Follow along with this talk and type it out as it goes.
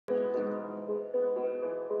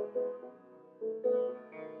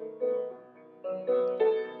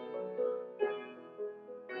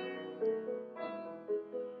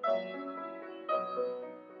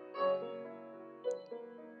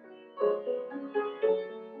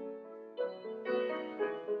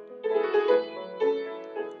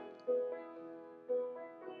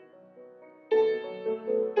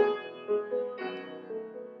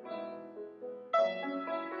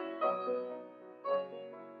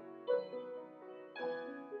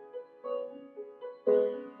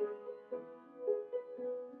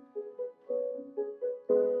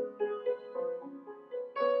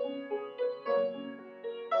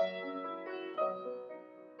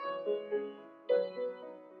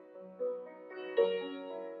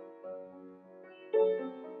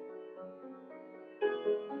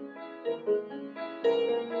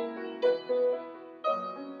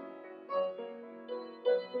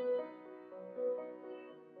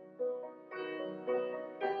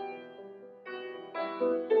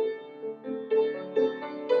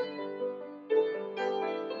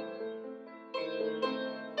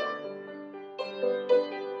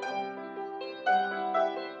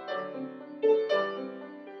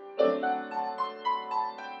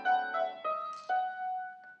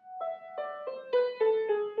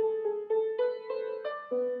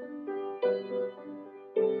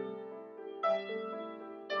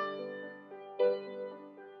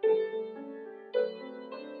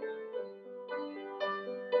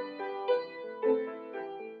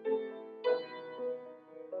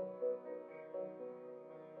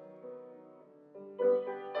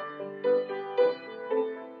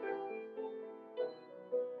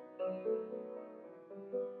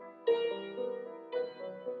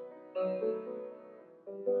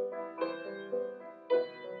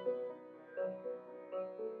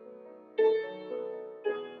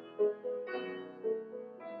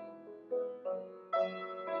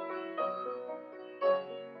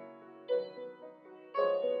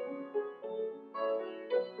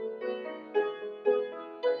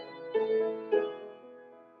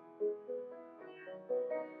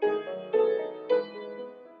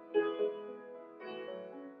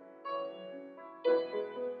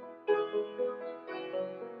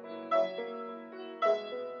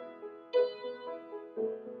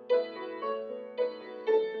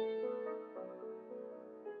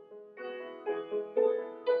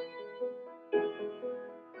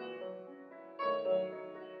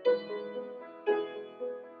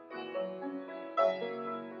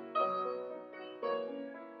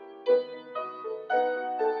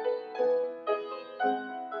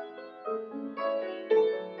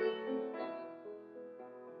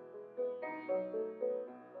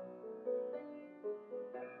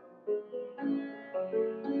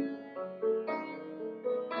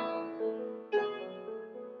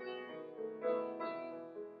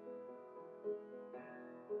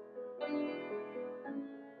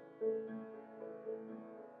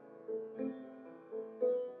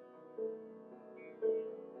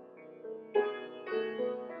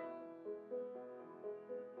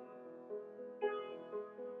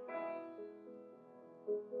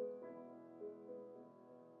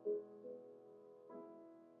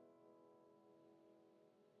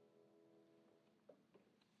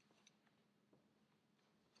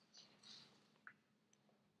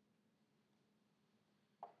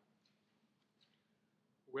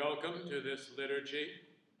Welcome to this liturgy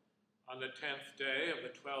on the 10th day of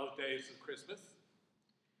the 12 days of Christmas.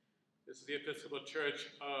 This is the Episcopal Church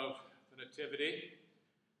of the Nativity,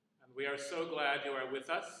 and we are so glad you are with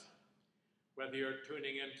us, whether you're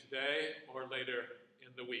tuning in today or later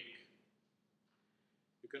in the week.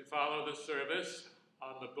 You can follow the service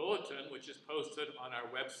on the bulletin, which is posted on our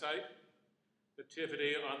website,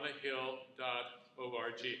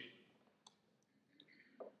 nativityonthehill.org.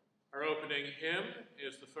 Our opening hymn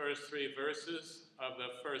is the first three verses of the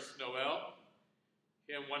first Noel,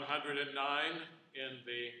 hymn 109 in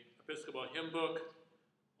the Episcopal Hymn Book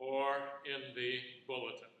or in the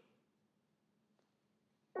bulletin.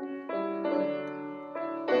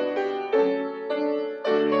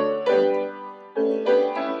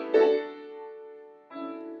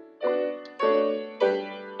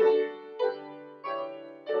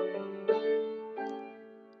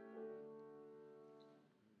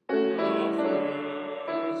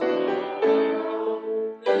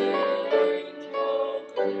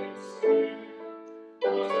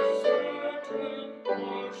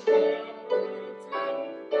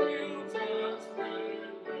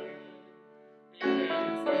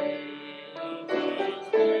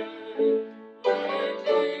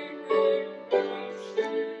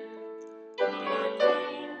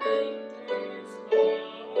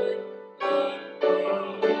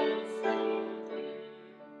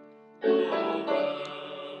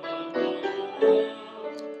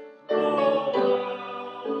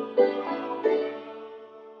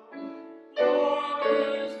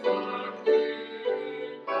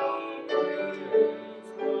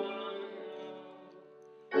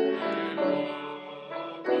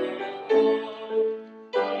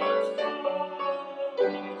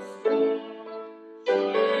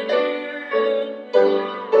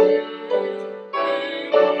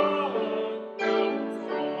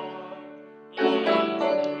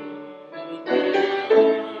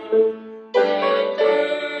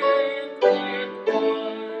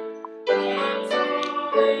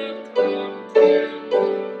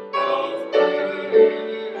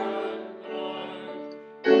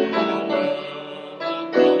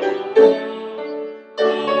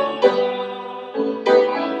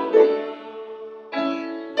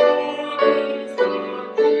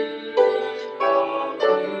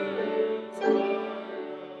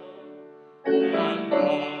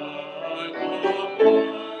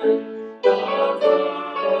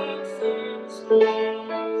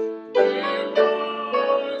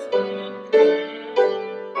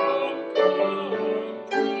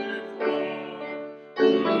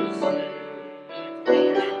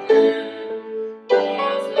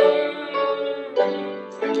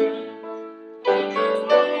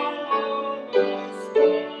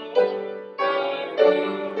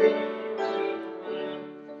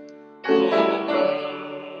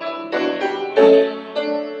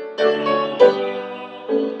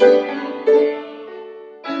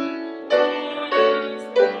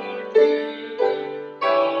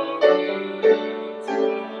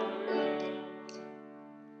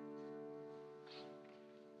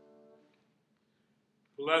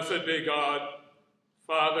 Blessed be God,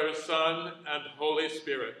 Father, Son, and Holy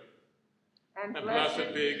Spirit. And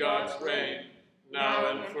blessed be God's reign, now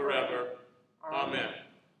and forever. Amen.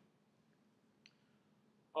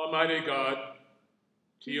 Almighty God,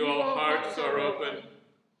 to you all hearts are open,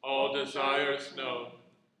 all desires known,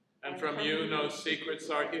 and from you no secrets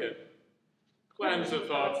are hid. Cleanse the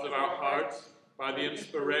thoughts of our hearts by the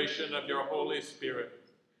inspiration of your Holy Spirit,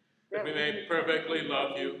 that we may perfectly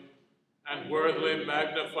love you and worthily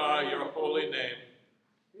magnify your holy name,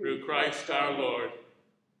 through Christ our Lord.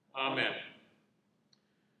 Amen.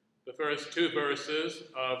 The first two verses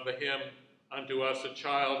of the hymn, Unto Us a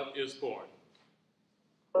Child is Born.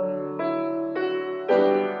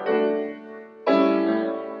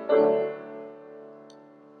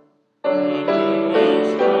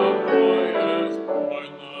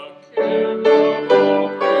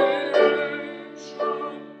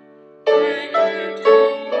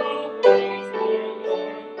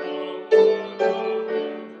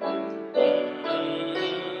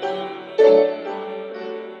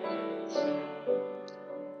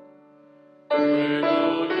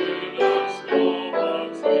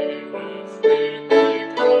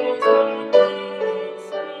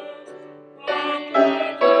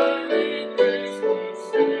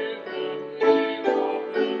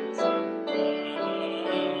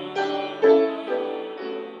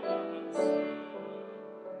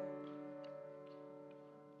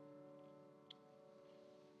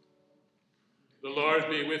 The Lord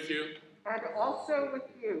be with you. And also with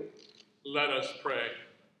you. Let us pray.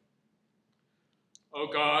 O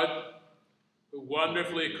God, who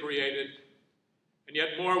wonderfully created and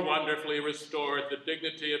yet more wonderfully restored the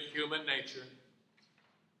dignity of human nature,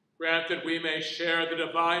 grant that we may share the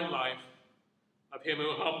divine life of him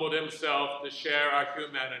who humbled himself to share our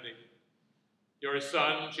humanity, your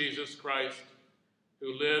Son, Jesus Christ,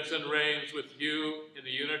 who lives and reigns with you in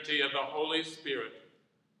the unity of the Holy Spirit,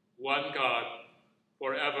 one God,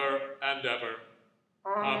 forever and ever.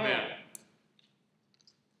 Amen.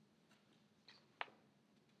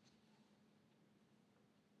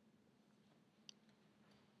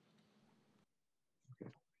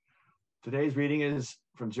 Today's reading is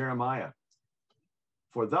from Jeremiah.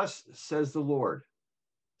 For thus says the Lord,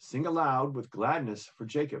 sing aloud with gladness for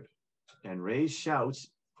Jacob, and raise shouts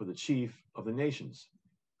for the chief of the nations.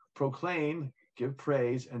 Proclaim, give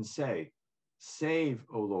praise, and say, save,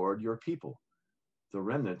 O Lord, your people, the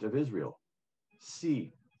remnant of Israel.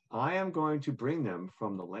 See, I am going to bring them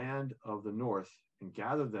from the land of the north and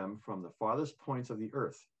gather them from the farthest points of the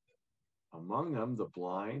earth. Among them the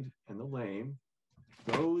blind and the lame,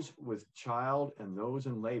 those with child and those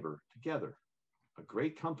in labor together, a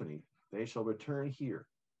great company, they shall return here.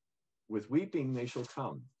 With weeping they shall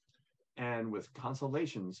come, and with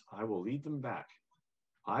consolations I will lead them back.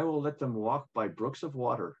 I will let them walk by brooks of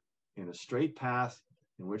water in a straight path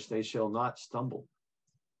in which they shall not stumble.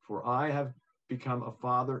 For I have become a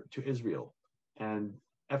father to Israel, and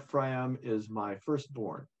Ephraim is my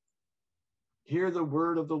firstborn. Hear the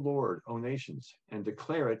word of the Lord, O nations, and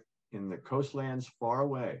declare it in the coastlands far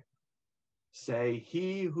away. Say,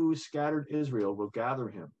 he who scattered Israel will gather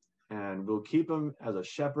him, and will keep him as a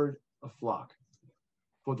shepherd a flock.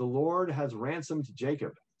 For the Lord has ransomed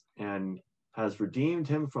Jacob, and has redeemed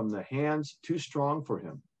him from the hands too strong for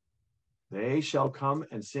him. They shall come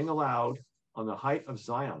and sing aloud on the height of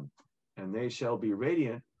Zion, and they shall be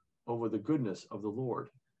radiant over the goodness of the Lord,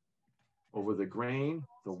 over the grain,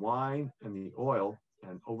 the wine, and the oil,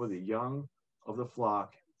 and over the young of the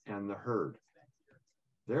flock and the herd.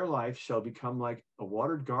 Their life shall become like a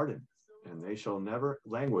watered garden, and they shall never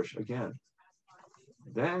languish again.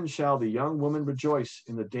 Then shall the young woman rejoice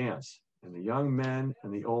in the dance, and the young men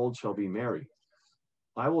and the old shall be merry.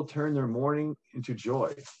 I will turn their mourning into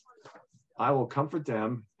joy. I will comfort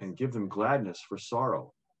them and give them gladness for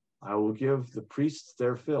sorrow. I will give the priests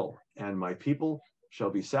their fill, and my people shall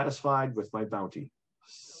be satisfied with my bounty,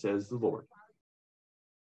 says the Lord.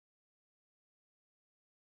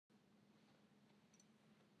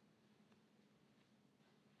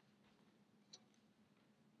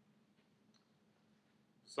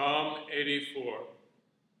 Psalm 84.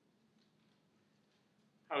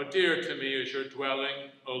 How dear to me is your dwelling,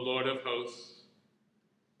 O Lord of hosts.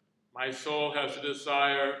 My soul has a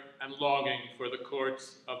desire and longing for the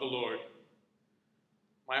courts of the Lord.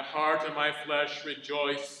 My heart and my flesh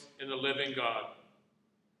rejoice in the living God.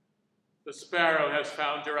 The sparrow has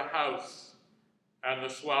found her house, and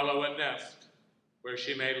the swallow a nest, where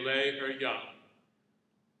she may lay her young.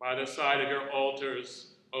 By the side of your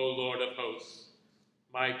altars, O Lord of hosts,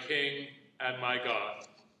 my King and my God.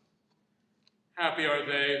 Happy are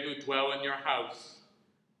they who dwell in your house.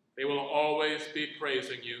 They will always be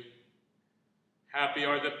praising you. Happy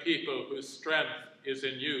are the people whose strength is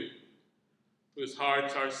in you, whose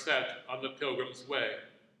hearts are set on the pilgrim's way.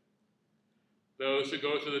 Those who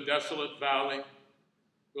go through the desolate valley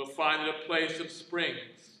will find it a place of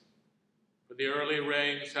springs, for the early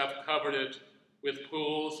rains have covered it with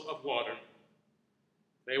pools of water.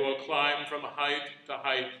 They will climb from height to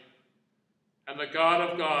height, and the God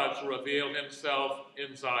of gods will reveal himself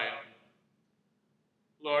in Zion.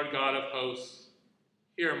 Lord God of hosts,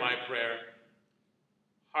 hear my prayer.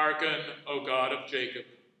 Hearken, O God of Jacob.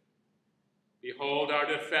 Behold our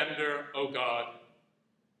defender, O God,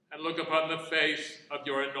 and look upon the face of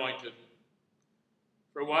your anointed.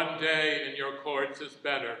 For one day in your courts is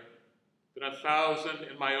better than 1,000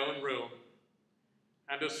 in my own room,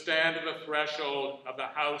 and to stand in the threshold of the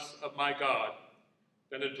house of my God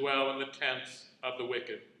than to dwell in the tents of the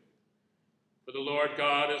wicked. For the Lord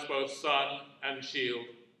God is both sun and shield.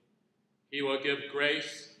 He will give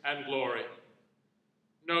grace and glory.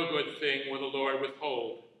 No good thing will the Lord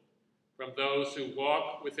withhold from those who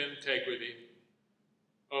walk with integrity.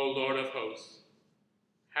 O Lord of hosts,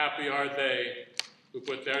 happy are they who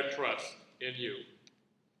put their trust in you.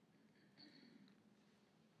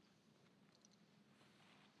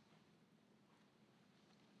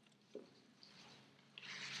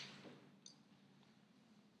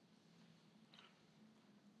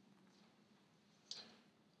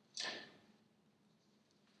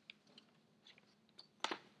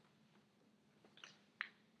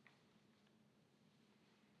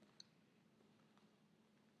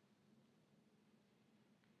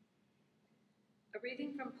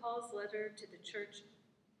 reading from Paul's letter to the church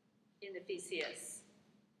in Ephesus.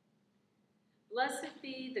 Blessed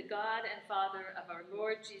be the God and Father of our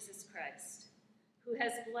Lord Jesus Christ, who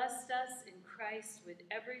has blessed us in Christ with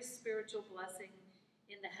every spiritual blessing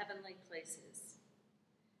in the heavenly places.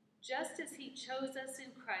 Just as he chose us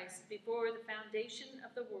in Christ before the foundation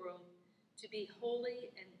of the world to be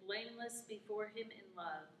holy and blameless before him in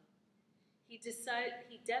love, he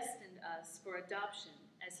destined us for adoption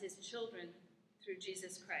as his children through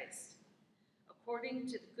Jesus Christ, according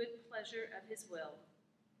to the good pleasure of his will,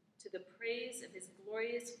 to the praise of his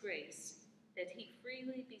glorious grace that he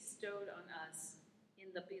freely bestowed on us in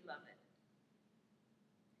the Beloved.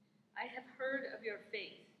 I have heard of your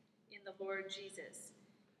faith in the Lord Jesus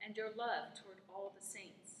and your love toward all the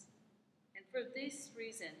saints, and for this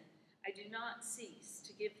reason I do not cease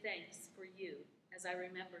to give thanks for you as I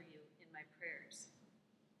remember you in my prayers.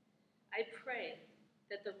 I pray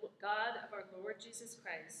that the God of our Lord Jesus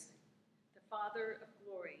Christ, the Father of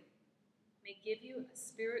glory, may give you a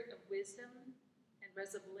spirit of wisdom and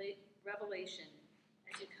revelation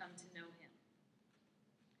as you come to know him,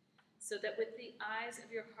 so that with the eyes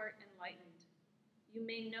of your heart enlightened, you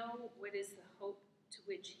may know what is the hope to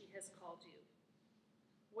which he has called you.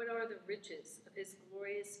 What are the riches of his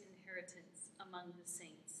glorious inheritance among the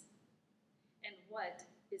saints? And what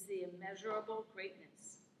is the immeasurable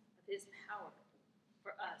greatness of his power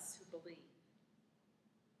for us who believe?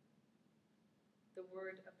 The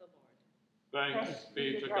word of the Lord. Thanks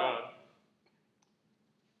be to God.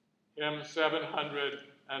 Hymn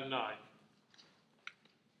 709.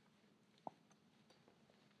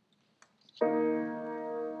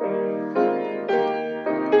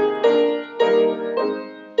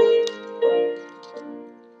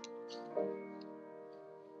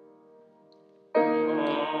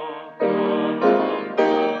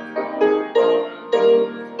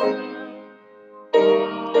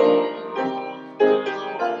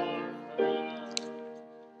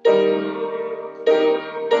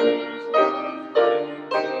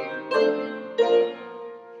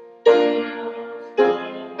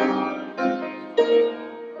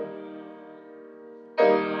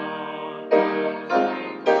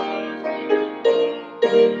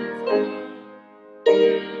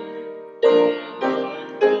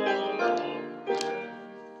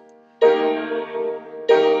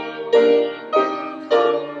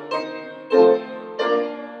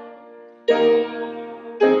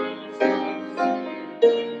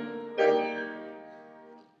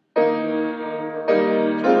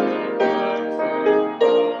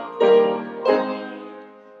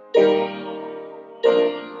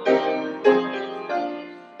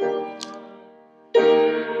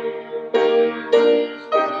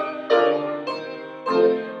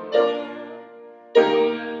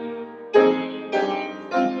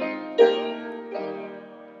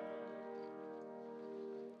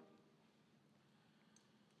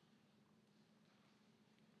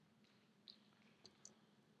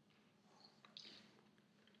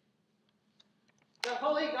 The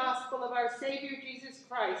Holy Gospel of our Savior Jesus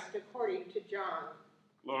Christ according to John.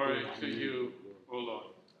 Glory to you, O Lord.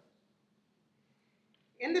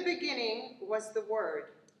 In the beginning was the Word,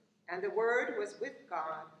 and the Word was with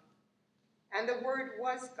God, and the Word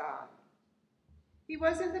was God. He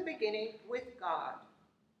was in the beginning with God.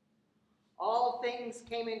 All things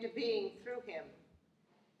came into being through him,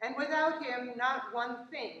 and without him not one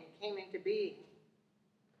thing came into being.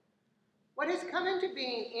 What has come into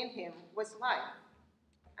being in him was life,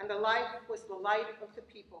 and the life was the light of the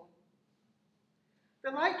people. The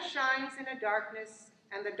light shines in a darkness,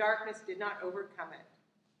 and the darkness did not overcome it.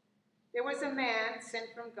 There was a man sent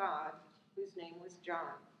from God, whose name was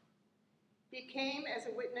John. He came as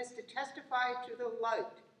a witness to testify to the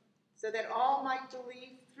light, so that all might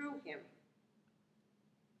believe through him.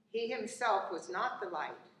 He himself was not the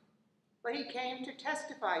light, but he came to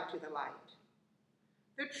testify to the light.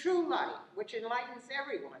 The true light, which enlightens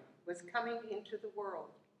everyone, was coming into the world.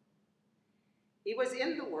 He was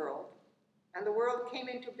in the world, and the world came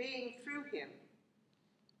into being through him,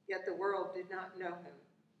 yet the world did not know him.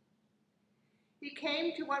 He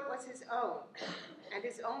came to what was his own, and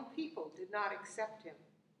his own people did not accept him.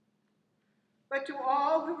 But to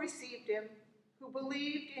all who received him, who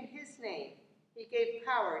believed in his name, he gave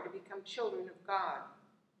power to become children of God,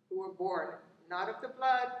 who were born not of the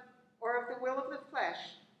blood, or of the will of the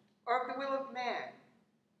flesh, or of the will of man,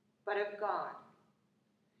 but of God.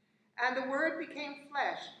 And the Word became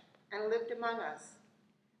flesh and lived among us,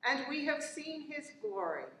 and we have seen his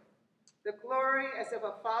glory, the glory as of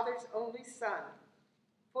a Father's only Son,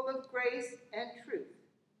 full of grace and truth.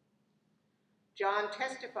 John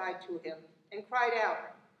testified to him and cried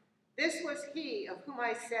out, This was he of whom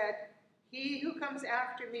I said, 'He who comes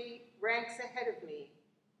after me ranks ahead of me,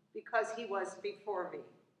 because he was before me.'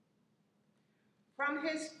 From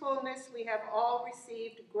his fullness we have all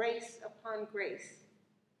received grace upon grace.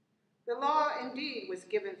 The law indeed was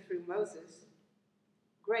given through Moses.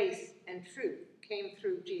 Grace and truth came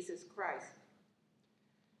through Jesus Christ.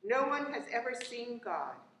 No one has ever seen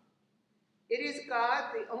God. It is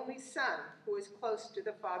God, the only Son, who is close to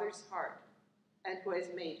the Father's heart and who has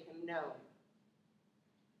made him known."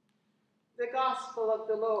 The Gospel of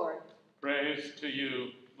the Lord. Praise to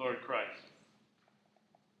you, Lord Christ.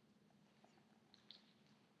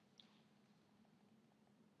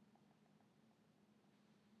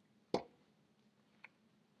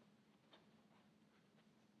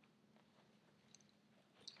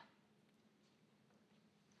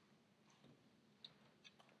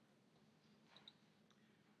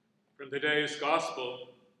 From today's Gospel,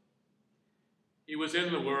 he was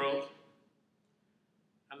in the world,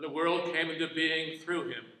 and the world came into being through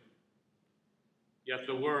him, yet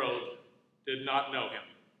the world did not know him.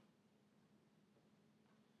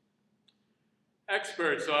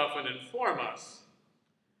 Experts often inform us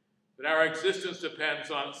that our existence depends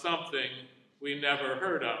on something we never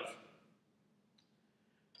heard of.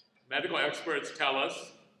 Medical experts tell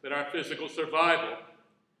us that our physical survival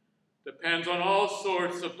depends on all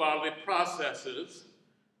sorts of bodily processes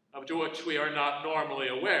of which we are not normally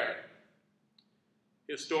aware.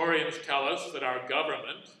 Historians tell us that our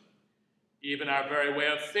government, even our very way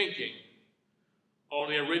of thinking,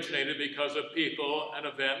 only originated because of people and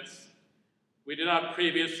events we did not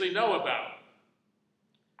previously know about.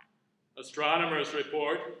 Astronomers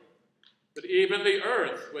report that even the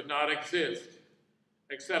Earth would not exist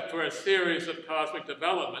except for a series of cosmic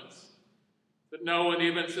developments that no one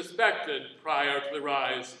even suspected prior to the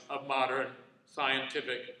rise of modern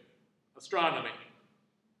scientific astronomy.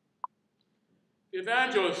 The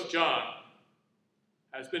evangelist John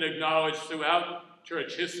has been acknowledged throughout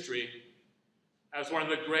church history as one of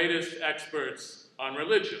the greatest experts on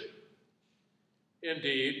religion.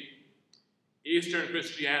 Indeed, Eastern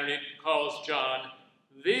Christianity calls John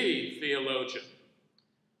the theologian.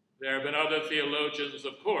 There have been other theologians,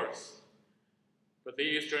 of course, but the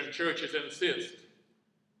Eastern churches insist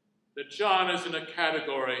that John is in a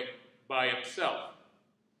category by himself.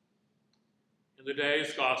 In the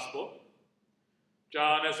day's Gospel,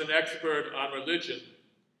 John, as an expert on religion,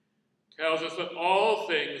 tells us that all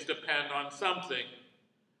things depend on something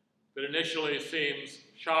that initially seems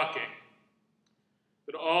shocking,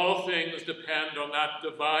 that all things depend on that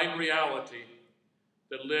divine reality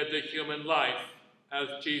that lived a human life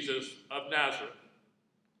as Jesus of Nazareth.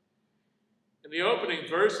 In the opening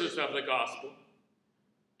verses of the Gospel,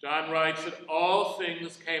 John writes that all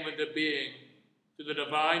things came into being through the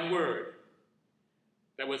divine Word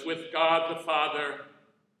that was with God the Father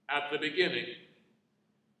at the beginning.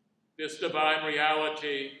 This divine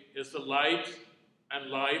reality is the light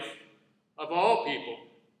and life of all people,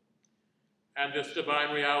 and this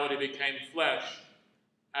divine reality became flesh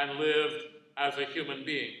and lived as a human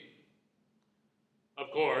being.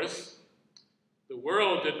 Of course, the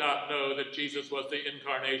world did not know that Jesus was the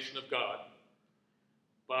incarnation of God.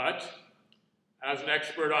 But, as an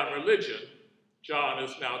expert on religion, John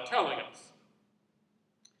is now telling us.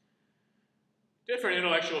 Different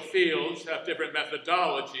intellectual fields have different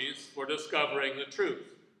methodologies for discovering the truth.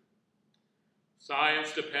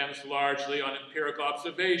 Science depends largely on empirical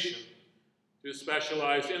observation through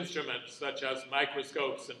specialized instruments such as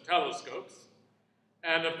microscopes and telescopes,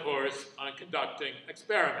 and of course on conducting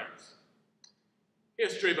experiments.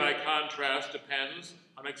 History, by contrast, depends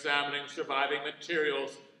on examining surviving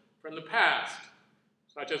materials from the past,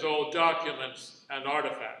 such as old documents and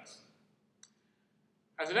artifacts.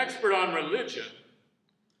 As an expert on religion,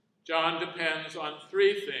 John depends on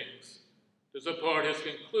three things to support his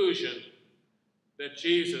conclusion that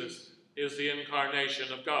Jesus is the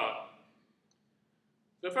incarnation of God.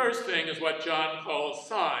 The first thing is what John calls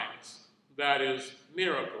signs, that is,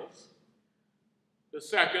 miracles. The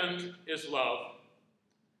second is love.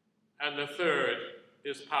 And the third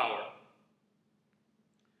is power.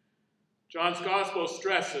 John's Gospel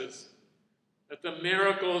stresses that the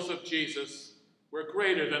miracles of Jesus were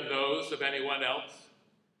greater than those of anyone else,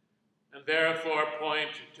 and therefore point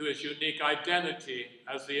to his unique identity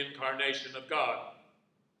as the incarnation of God.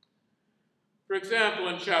 For example,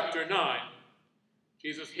 in chapter 9,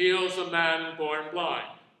 Jesus heals a man born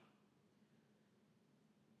blind.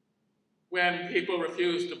 When people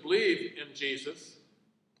refuse to believe in Jesus,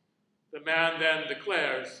 the man then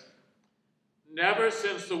declares, "Never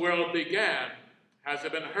since the world began has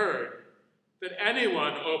it been heard that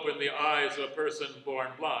anyone opened the eyes of a person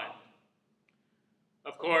born blind.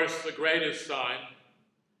 Of course, the greatest sign,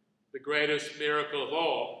 the greatest miracle of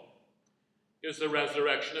all, is the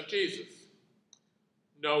resurrection of Jesus.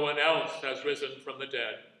 No one else has risen from the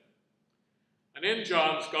dead. And in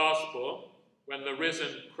John's Gospel, when the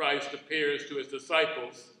risen Christ appears to his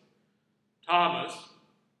disciples, Thomas,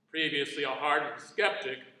 previously a hardened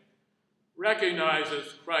skeptic,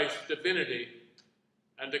 recognizes Christ's divinity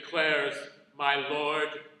and declares, "My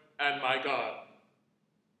Lord and my God."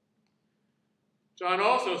 John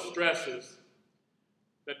also stresses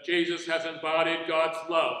that Jesus has embodied God's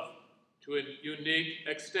love to a unique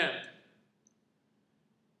extent.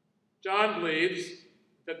 John believes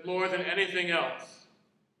that more than anything else,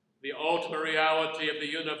 the ultimate reality of the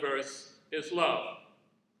universe is love.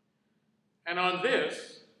 And on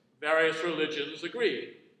this, various religions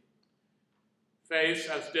agree. Faiths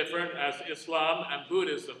as different as Islam and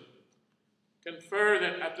Buddhism confer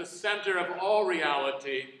that at the center of all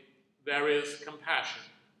reality, there is compassion.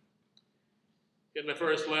 In the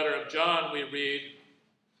first letter of John, we read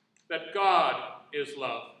that God is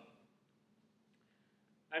love.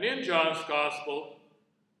 And in John's Gospel,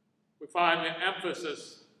 we find the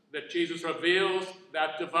emphasis that Jesus reveals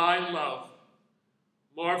that divine love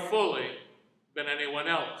more fully than anyone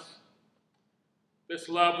else. This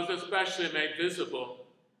love was especially made visible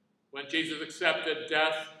when Jesus accepted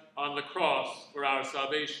death on the cross for our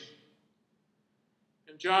salvation.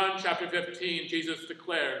 In John chapter 15, Jesus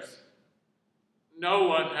declares, "No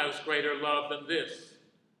one has greater love than this,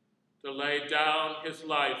 to lay down his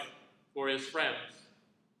life for his friends."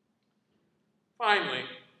 Finally,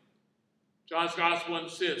 John's Gospel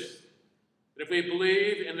insists that if we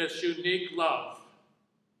believe in this unique love,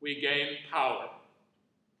 we gain power.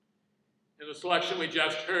 In the selection we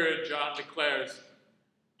just heard, John declares,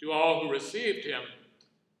 "To all who received him,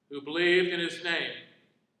 who believed in his name,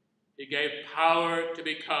 he gave power to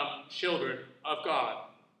become children of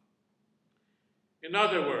God." In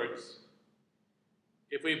other words,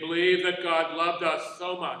 if we believe that God loved us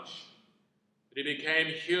so much that he became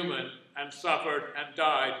human and suffered and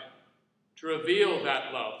died to reveal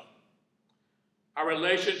that love, our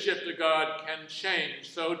relationship to God can change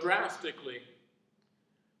so drastically.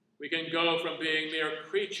 We can go from being mere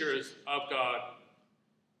creatures of God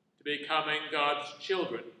to becoming God's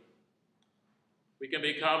children. We can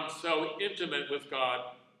become so intimate with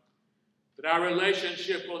God that our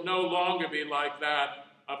relationship will no longer be like that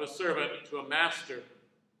of a servant to a master,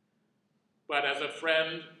 but as a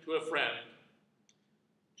friend to a friend.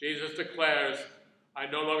 Jesus declares, "I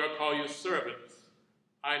no longer call you servants,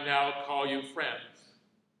 I now call you friends."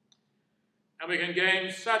 And we can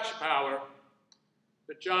gain such power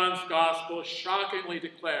that John's Gospel shockingly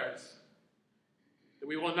declares that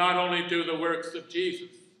we will not only do the works of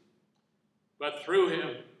Jesus, but through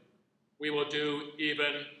him we will do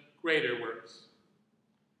even greater works.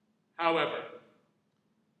 However,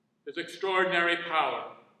 this extraordinary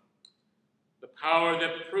power, the power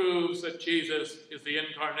that proves that Jesus is the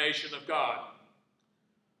incarnation of God,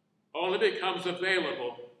 only becomes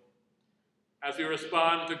available as we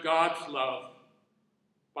respond to God's love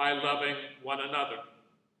by loving one another.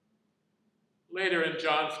 Later in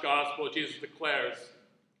John's Gospel, Jesus declares,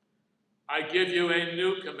 "I give you a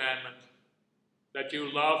new commandment, that you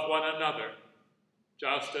love one another,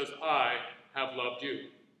 just as I have loved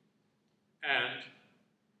you. And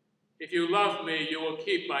if you love me, you will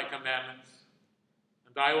keep my commandments,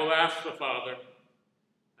 and I will ask the Father,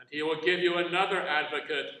 and he will give you another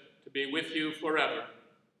advocate to be with you forever.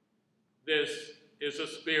 This is the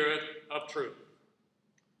Spirit of truth.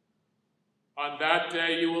 On that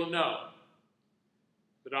day you will know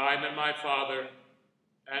that I am in my Father,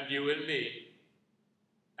 and you in me,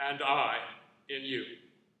 and I in you."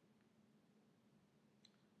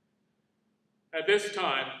 At this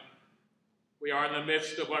time, we are in the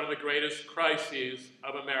midst of one of the greatest crises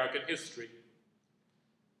of American history,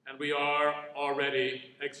 and we are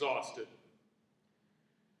already exhausted.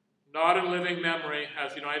 Not in living memory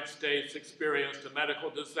has the United States experienced a medical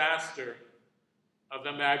disaster of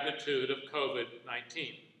the magnitude of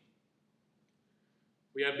COVID-19.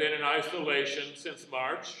 We have been in isolation since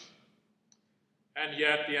March, and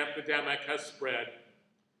yet the epidemic has spread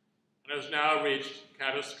and has now reached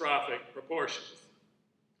catastrophic proportions.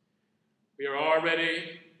 We are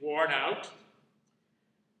already worn out,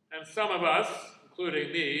 and some of us,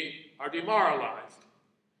 including me, are demoralized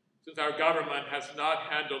since our government has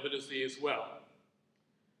not handled the disease well.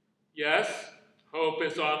 Yes, hope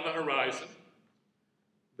is on the horizon.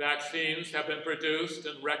 Vaccines have been produced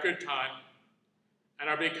in record time and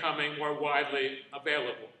are becoming more widely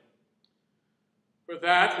available. For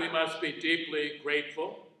that, we must be deeply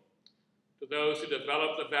grateful to those who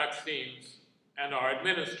developed the vaccines and are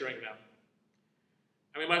administering them.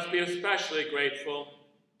 And we must be especially grateful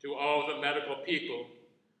to all the medical people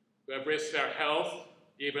who have risked their health,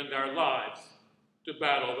 even their lives, to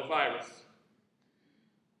battle the virus.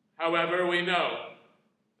 However, we know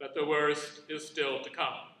that the worst is still to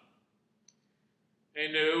come.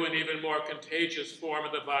 A new and even more contagious form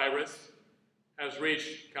of the virus has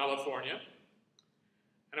reached California,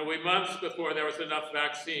 and it will be months before there is enough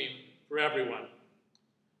vaccine for everyone.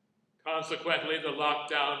 Consequently, the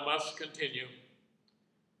lockdown must continue,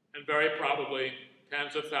 and very probably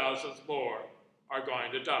tens of thousands more are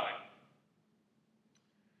going to die.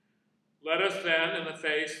 Let us then, in the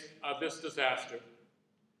face of this disaster,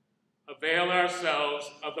 avail ourselves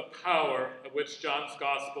of the power of which John's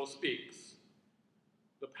Gospel speaks,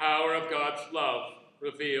 the power of God's love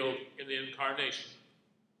revealed in the Incarnation.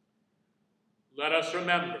 Let us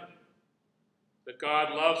remember that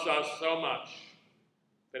God loves us so much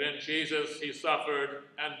that in Jesus he suffered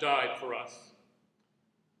and died for us.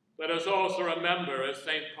 Let us also remember, as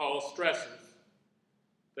St. Paul stresses,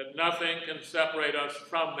 that nothing can separate us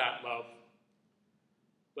from that love.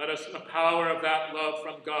 Let us, in the power of that love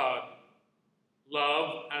from God,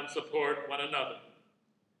 love and support one another.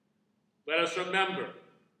 Let us remember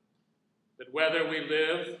that whether we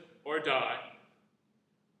live or die,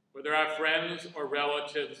 whether our friends or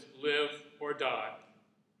relatives live or die,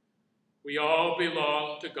 we all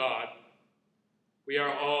belong to God. We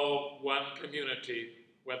are all one community,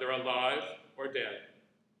 whether alive or dead.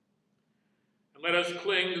 And let us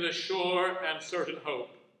cling to the sure and certain hope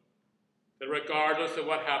that regardless of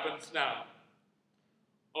what happens now,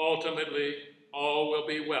 ultimately all will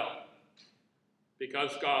be well,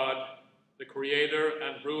 because God, the creator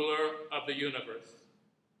and ruler of the universe,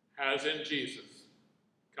 has in Jesus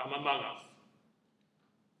come among us.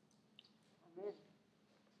 Amen.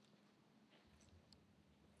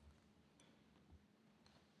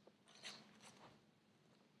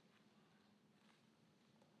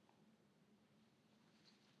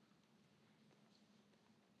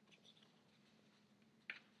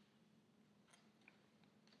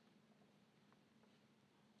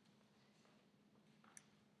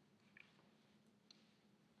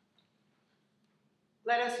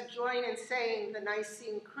 Let us join in saying the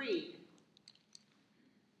Nicene Creed.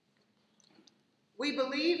 We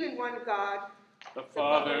believe in one God, The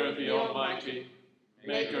Father, the Almighty,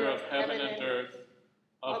 maker of heaven and earth,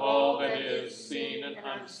 of all that is seen and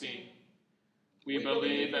unseen. We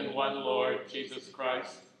believe in one Lord Jesus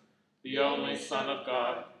Christ, the only Son of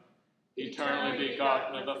God, eternally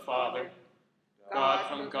begotten of the Father, God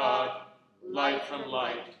from God, light from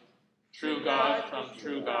light, true God from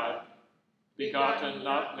true God, begotten,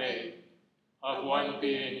 not made, of one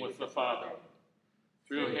being with the Father.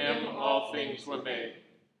 Through him all things were made.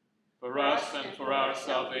 For us and for our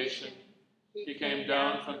salvation, he came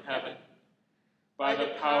down from heaven. By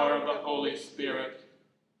the power of the Holy Spirit,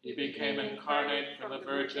 he became incarnate from the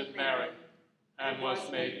Virgin Mary and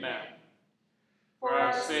was made man. For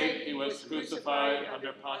our sake he was crucified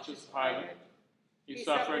under Pontius Pilate. He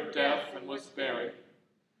suffered death and was buried.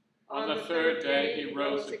 On the third day he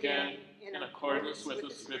rose again in accordance with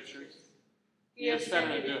the Scriptures. He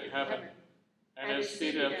ascended into heaven and is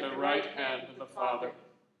seated at the right hand of the Father.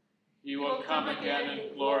 He will come again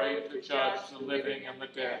in glory to judge the living and the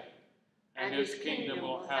dead, and his kingdom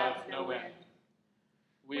will have no end.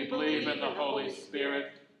 We believe in the Holy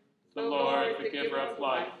Spirit, the Lord, the giver of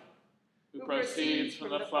life, who proceeds from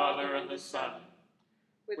the Father and the Son.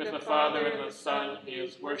 With the Father and the Son he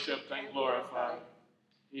is worshipped and glorified.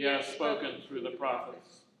 He has spoken through the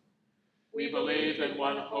prophets. We believe in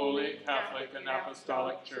one holy, Catholic, and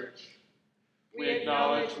Apostolic Church. We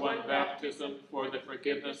acknowledge one baptism for the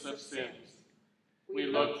forgiveness of sins. We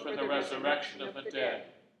look for the resurrection of the dead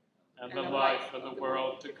and the life of the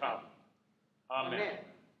world to come. Amen.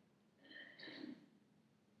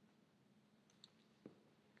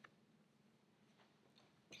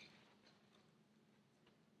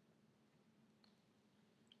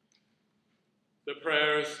 The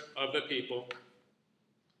prayers of the people.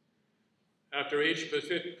 After each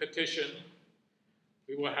petition,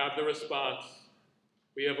 we will have the response,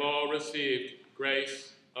 "We have all received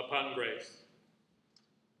grace upon grace."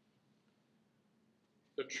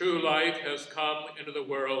 The true light has come into the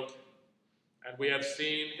world, and we have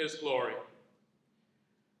seen his glory.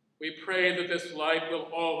 We pray that this light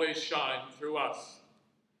will always shine through us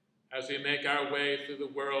as we make our way through the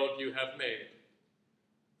world you have made.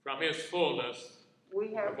 From his fullness,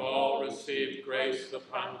 we have all received grace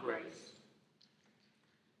upon grace.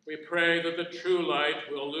 We pray that the true light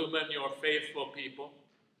will illumine your faithful people.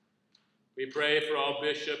 We pray for all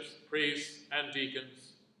bishops, priests, and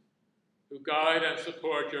deacons. who guide and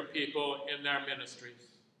support your people in their ministries.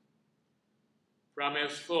 From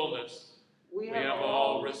his fullness, we have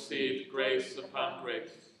all received grace upon grace.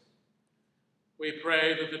 We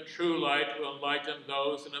pray that the true light will enlighten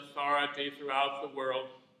those in authority throughout the world,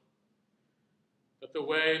 that the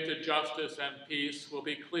way to justice and peace will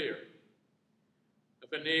be clear, that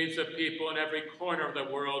the needs of people in every corner of the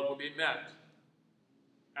world will be met,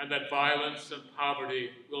 and that violence and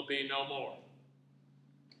poverty will be no more.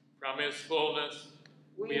 From his fullness,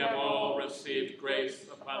 we have all received grace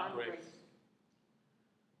upon grace.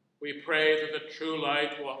 We pray that the true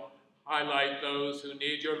light will highlight those who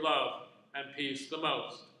need your love and peace the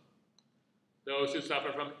most, those who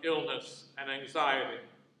suffer from illness and anxiety,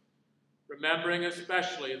 remembering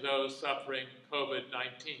especially those suffering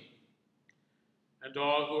COVID-19, and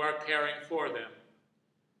all who are caring for them,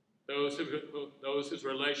 those whose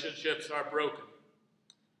relationships are broken,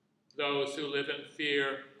 those who live in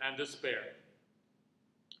fear and despair.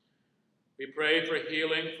 We pray for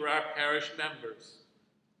healing for our parish members,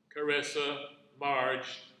 Carissa,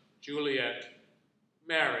 Marge, Juliet,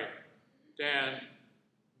 Mary, Dan,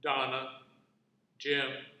 Donna, Jim,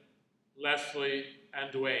 Leslie,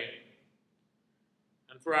 and Dwayne.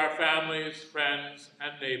 And for our families, friends,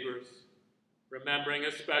 and neighbors, remembering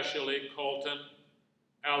especially Colton,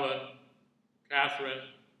 Ellen, Catherine,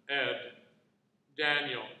 Ed,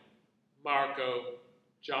 Daniel, Marco,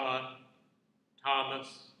 John,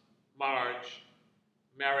 Thomas, Marge,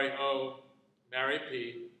 Mary O, Mary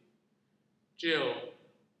P, Jill,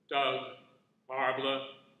 Doug, Barbara,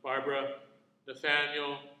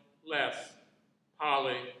 Nathaniel, Les,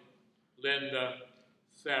 Polly, Linda,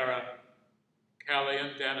 Sarah, Kelly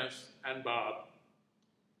and Dennis, and Bob.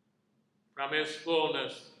 From his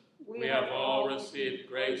fullness, we have all received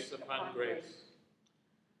grace upon grace.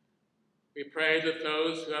 We pray that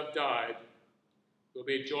those who have died will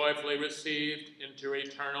be joyfully received into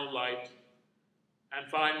eternal light and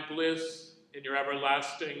find bliss in your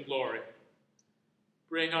everlasting glory.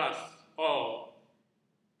 Bring us all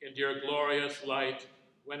into your glorious light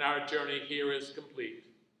when our journey here is complete.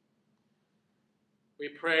 We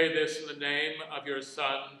pray this in the name of your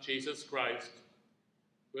Son, Jesus Christ,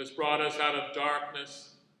 who has brought us out of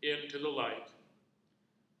darkness into the light.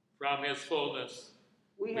 From his fullness,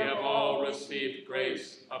 we have all received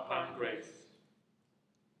grace upon grace.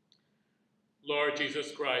 Lord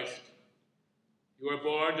Jesus Christ, you were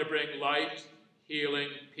born to bring light, healing,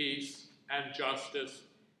 peace, and justice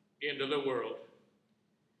into the world.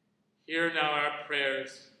 Hear now our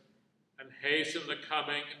prayers and hasten the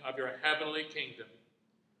coming of your heavenly kingdom,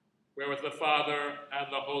 where with the Father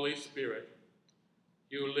and the Holy Spirit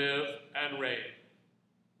you live and reign,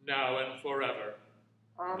 now and forever.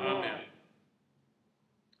 Amen.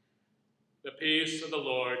 The peace of the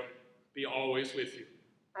Lord be always with you.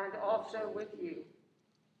 And also with you.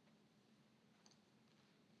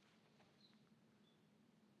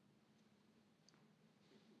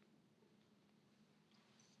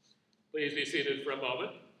 Please be seated for a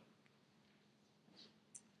moment.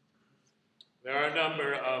 There are a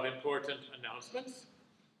number of important announcements.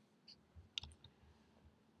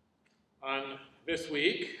 On this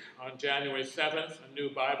week, on January 7th, a new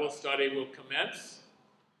Bible study will commence.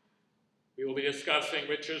 We will be discussing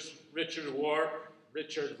Richard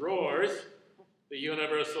Rohr's The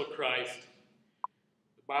Universal Christ.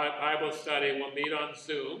 The Bible study will meet on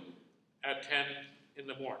Zoom at 10 in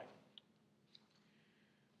the morning.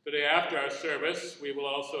 The day after our service, we will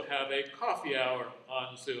also have a coffee hour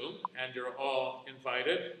on Zoom, and you're all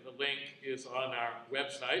invited. The link is on our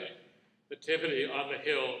website,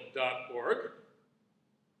 nativityonthehill.org.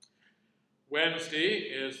 Wednesday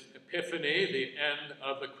is Epiphany, the end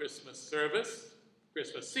of the Christmas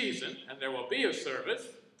season, and there will be a service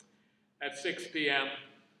at 6 p.m.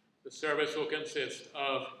 The service will consist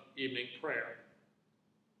of evening prayer.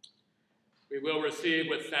 We will receive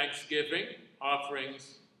with thanksgiving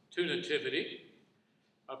offerings to Nativity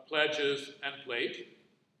of pledges and plate.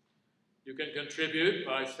 You can contribute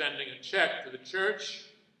by sending a check to the church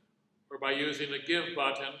or by using the Give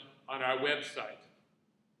button on our website.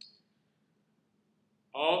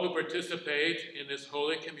 All who participate in this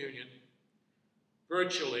Holy Communion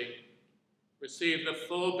virtually receive the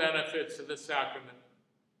full benefits of the sacrament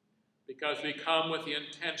because we come with the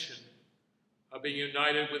intention of being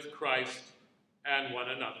united with Christ and one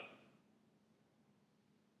another.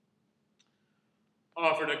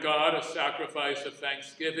 Offer to God a sacrifice of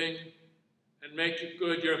thanksgiving and make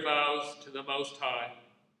good your vows to the Most High.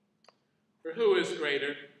 For who is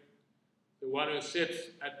greater, the one who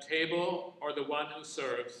sits at table or the one who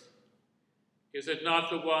serves? Is it not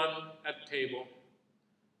the one at table?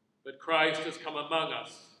 But Christ has come among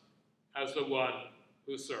us as the one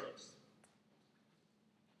who serves.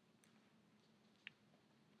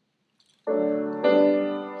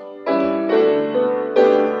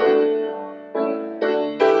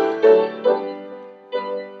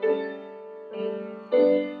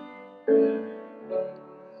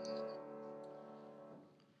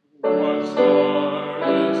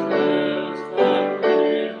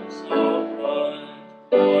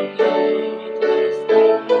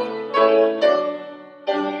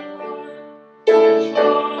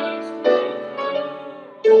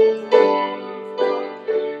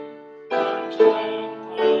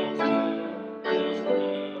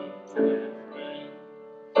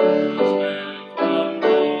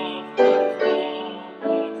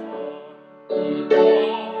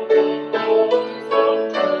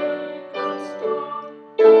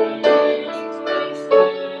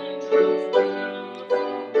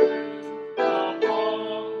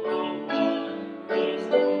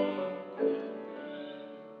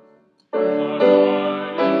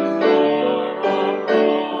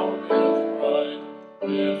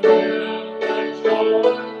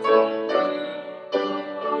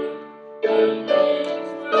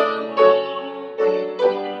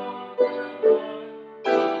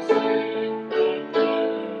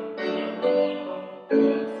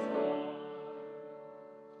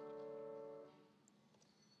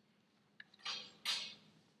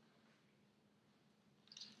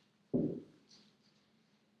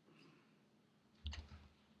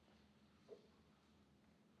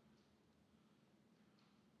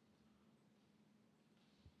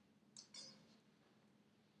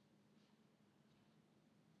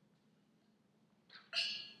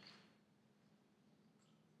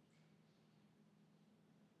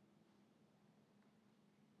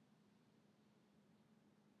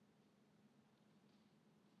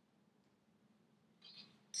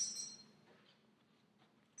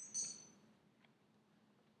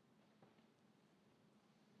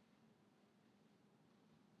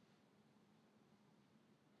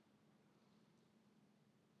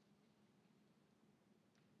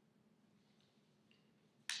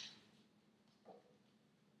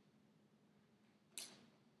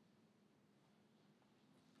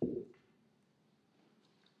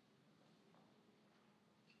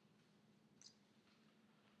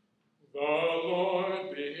 The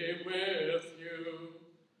Lord be with you,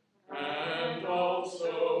 and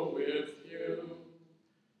also with you.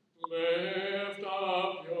 Lift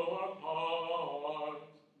up your hearts.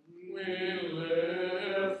 We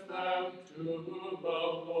lift them to the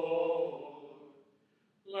Lord.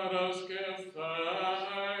 Let us give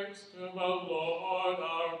thanks to the Lord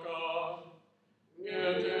our God.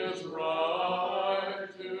 It is right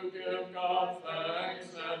to give God thanks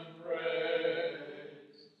and praise.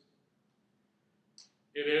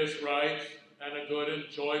 It is right and a good and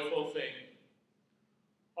joyful thing,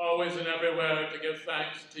 always and everywhere to give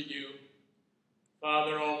thanks to you,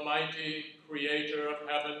 Father Almighty, creator of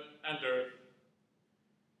heaven and earth,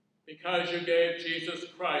 because you gave Jesus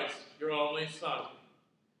Christ, your only Son,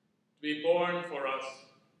 to be born for us,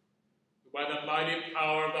 who by the mighty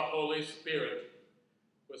power of the Holy Spirit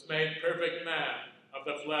was made perfect man of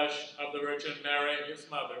the flesh of the Virgin Mary, his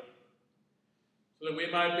mother, so that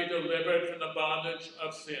we might be delivered from the bondage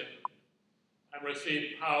of sin and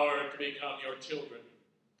receive power to become your children.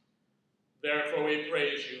 Therefore we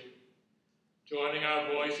praise you, joining our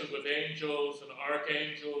voices with angels and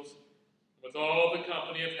archangels, with all the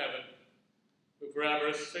company of heaven, who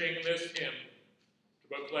forever sing this hymn to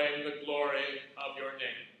proclaim the glory of your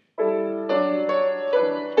name.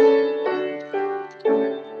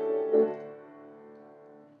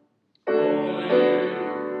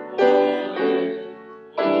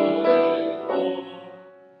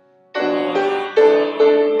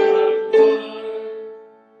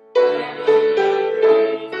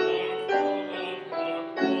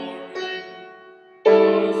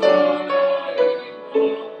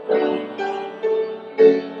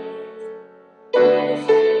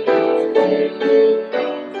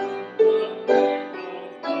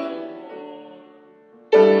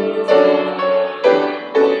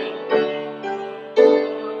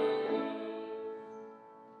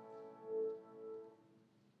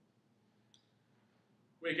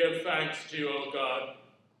 We give thanks to you, O God,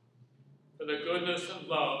 for the goodness and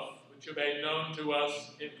love which you made known to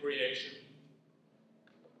us in creation,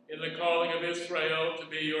 in the calling of Israel to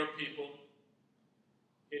be your people,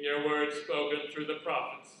 in your word spoken through the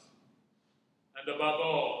prophets, and above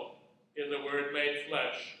all, in the word made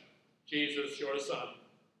flesh, Jesus your Son.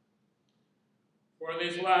 For in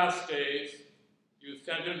these last days, you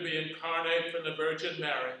sent him to be incarnate from the Virgin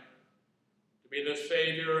Mary, to be the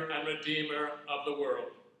Savior and Redeemer of the world.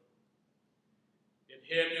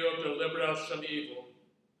 him you have delivered us from evil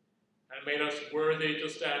and made us worthy to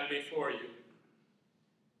stand before you.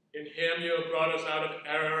 In him you have brought us out of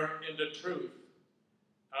error into truth,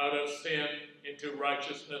 out of sin into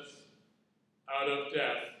righteousness, out of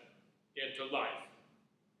death into life.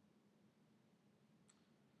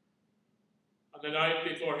 On the night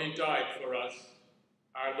before he died for us,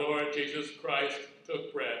 our Lord Jesus Christ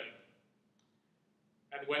took bread,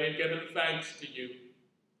 and when he had given thanks to you,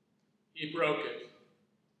 he broke it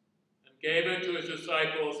and gave it to his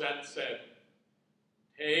disciples and said,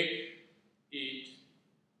 "Take, eat.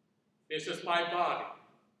 This is my body,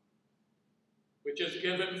 which is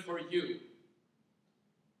given for you.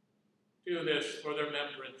 Do this for the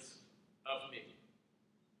remembrance of me."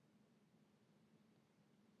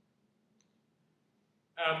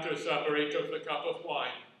 After supper, he took the cup of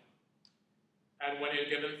wine, and when he had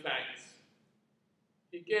given thanks,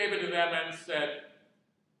 he gave it to them and said,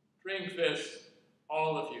 "Drink this,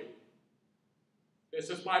 all of you.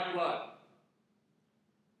 This is my blood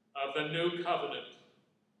of the new covenant,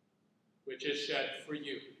 which is shed for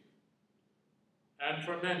you and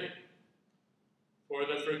for many for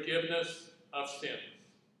the forgiveness of sins.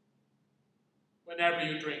 Whenever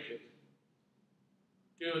you drink it,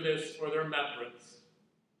 do this for the remembrance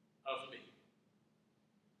of me."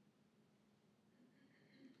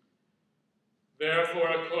 Therefore,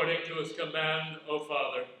 according to his command, O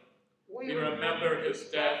Father, we remember his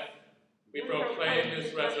death, we proclaim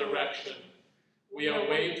his resurrection, we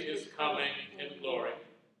await his coming in glory.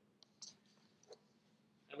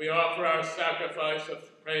 And we offer our sacrifice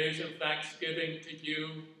of praise and thanksgiving to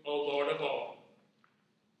you, O Lord of all,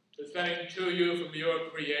 presenting to you from your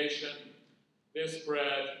creation this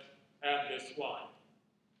bread and this wine.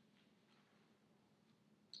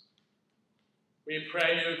 We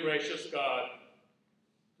pray you, gracious God,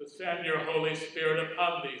 to send your Holy Spirit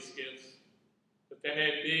upon these gifts, that they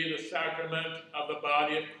may be the sacrament of the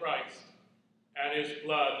body of Christ and his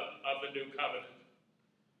blood of the new covenant.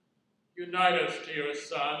 Unite us to your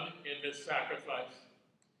Son in this sacrifice,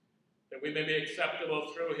 that we may be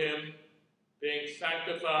acceptable through him, being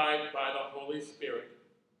sanctified by the Holy Spirit.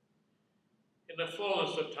 In the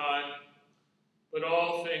fullness of time, put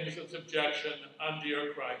all things in subjection unto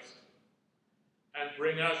your Christ, and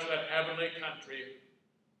bring us to that heavenly country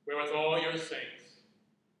where with all your saints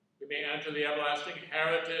we may enter the everlasting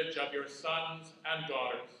heritage of your sons and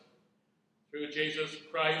daughters, through Jesus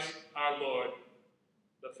Christ our Lord,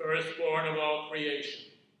 the firstborn of all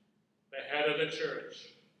creation, the head of the church,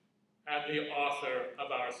 and the author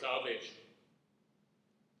of our salvation.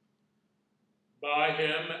 By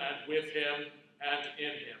him and with him and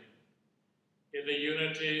in him, in the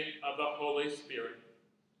unity of the Holy Spirit,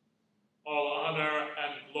 all honor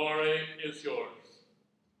and glory is yours,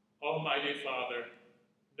 Almighty Father,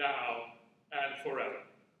 now and forever.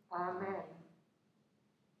 Amen.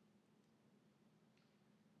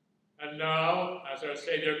 And now, as our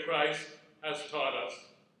Savior Christ has taught us,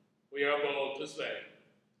 we are bold to say,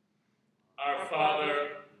 Our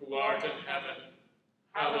Father, who art in heaven,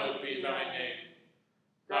 hallowed be thy name.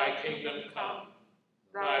 Thy kingdom come,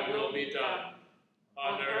 thy will be done,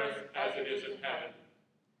 on earth as it is in heaven.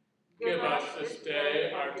 Give us this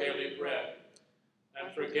day our daily bread,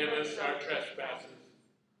 and forgive us our trespasses,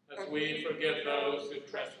 as we forgive those who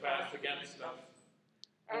trespass against us.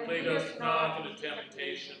 And lead us not into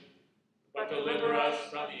temptation, but deliver us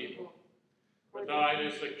from evil. For thine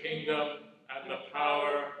is the kingdom, and the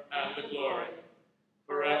power, and the glory,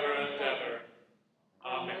 forever and ever.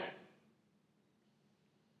 Amen.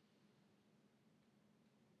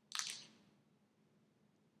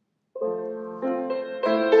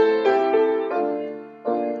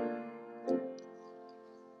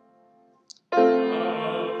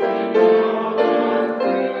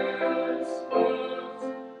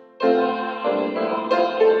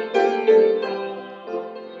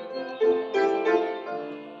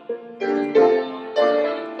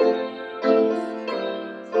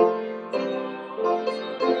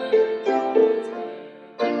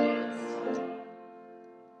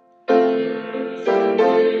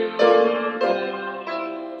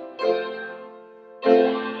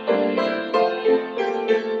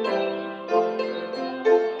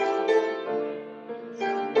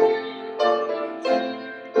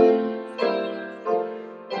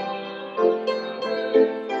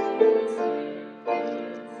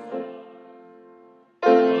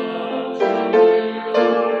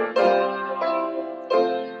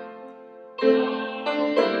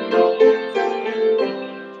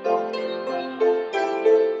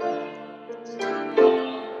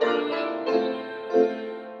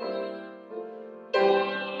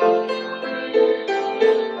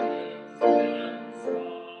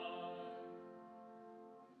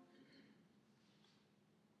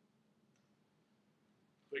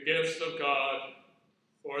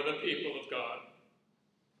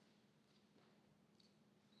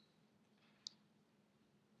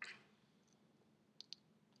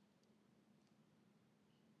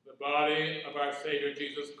 body of our Savior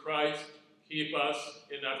Jesus Christ, keep us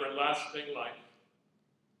in everlasting life.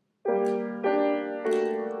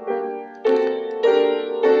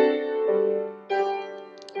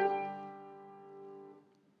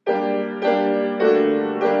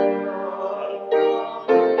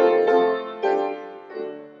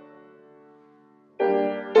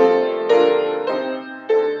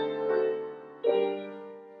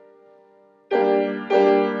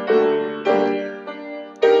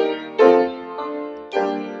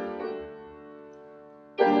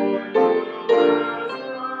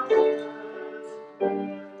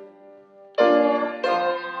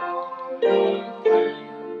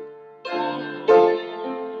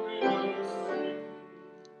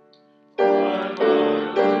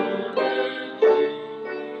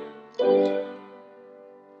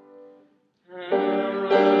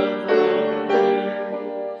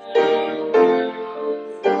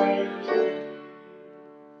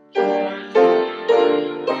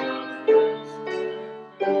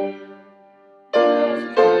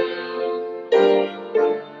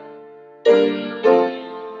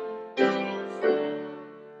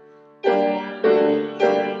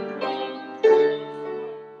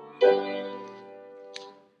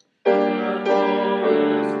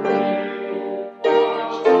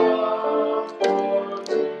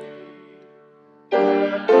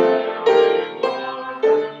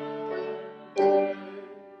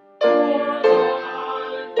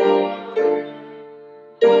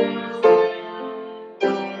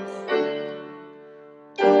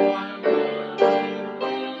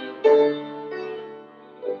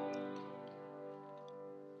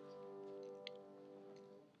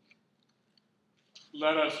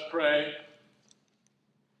 Let us pray.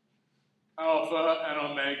 Alpha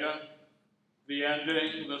and Omega, the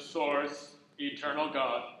ending, the source, eternal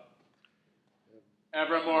God.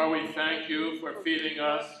 Evermore we thank you for feeding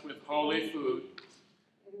us with holy food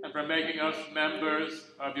and for making us members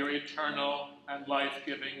of your eternal and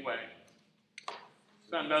life-giving way.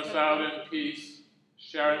 Send us out in peace,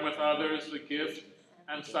 sharing with others the gift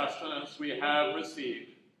and sustenance we have received.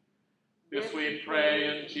 This we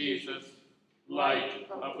pray in Jesus, light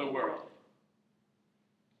of the world.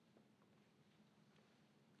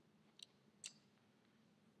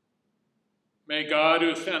 May God,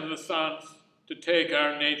 who sent the sons to take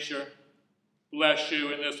our nature, bless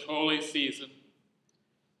you in this holy season.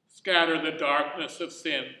 Scatter the darkness of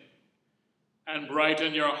sin and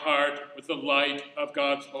brighten your heart with the light of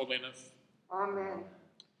God's holiness. Amen.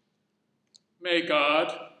 May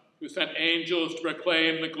God, who sent angels to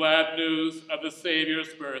proclaim the glad news of the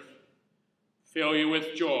Savior's birth, fill you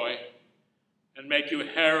with joy and make you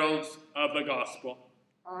heralds of the gospel.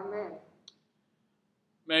 Amen.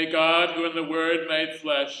 May God, who in the Word made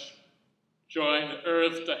flesh, join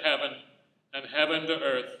earth to heaven and heaven to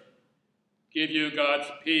earth, give you God's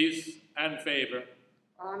peace and favor.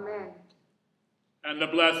 Amen. And the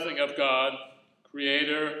blessing of God,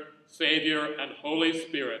 Creator, Savior, and Holy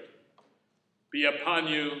Spirit, be upon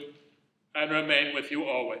you and remain with you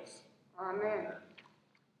always. Amen.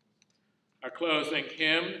 Our closing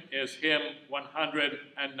hymn is hymn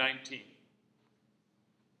 119.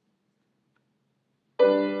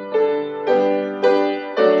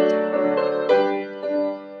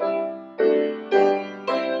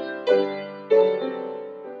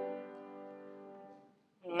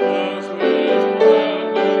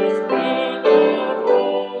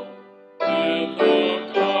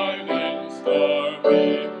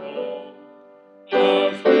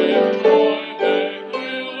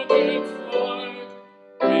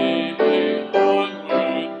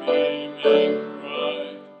 Onward be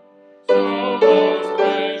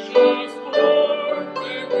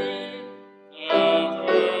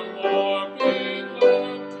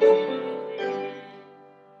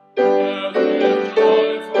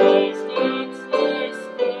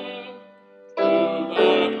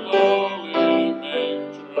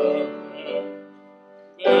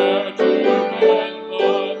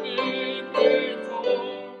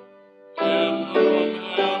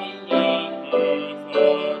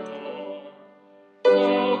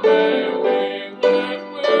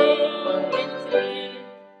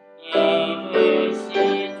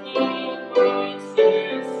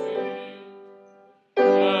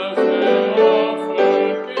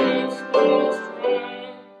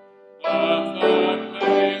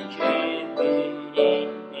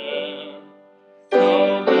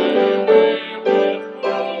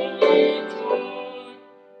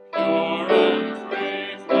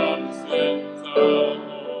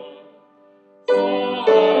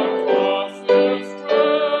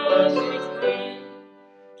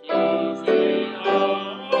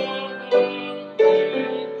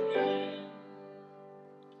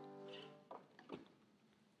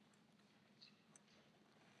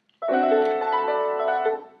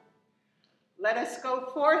Let us go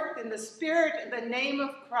forth in the Spirit and the name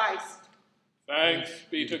of Christ. Thanks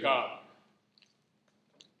be to God.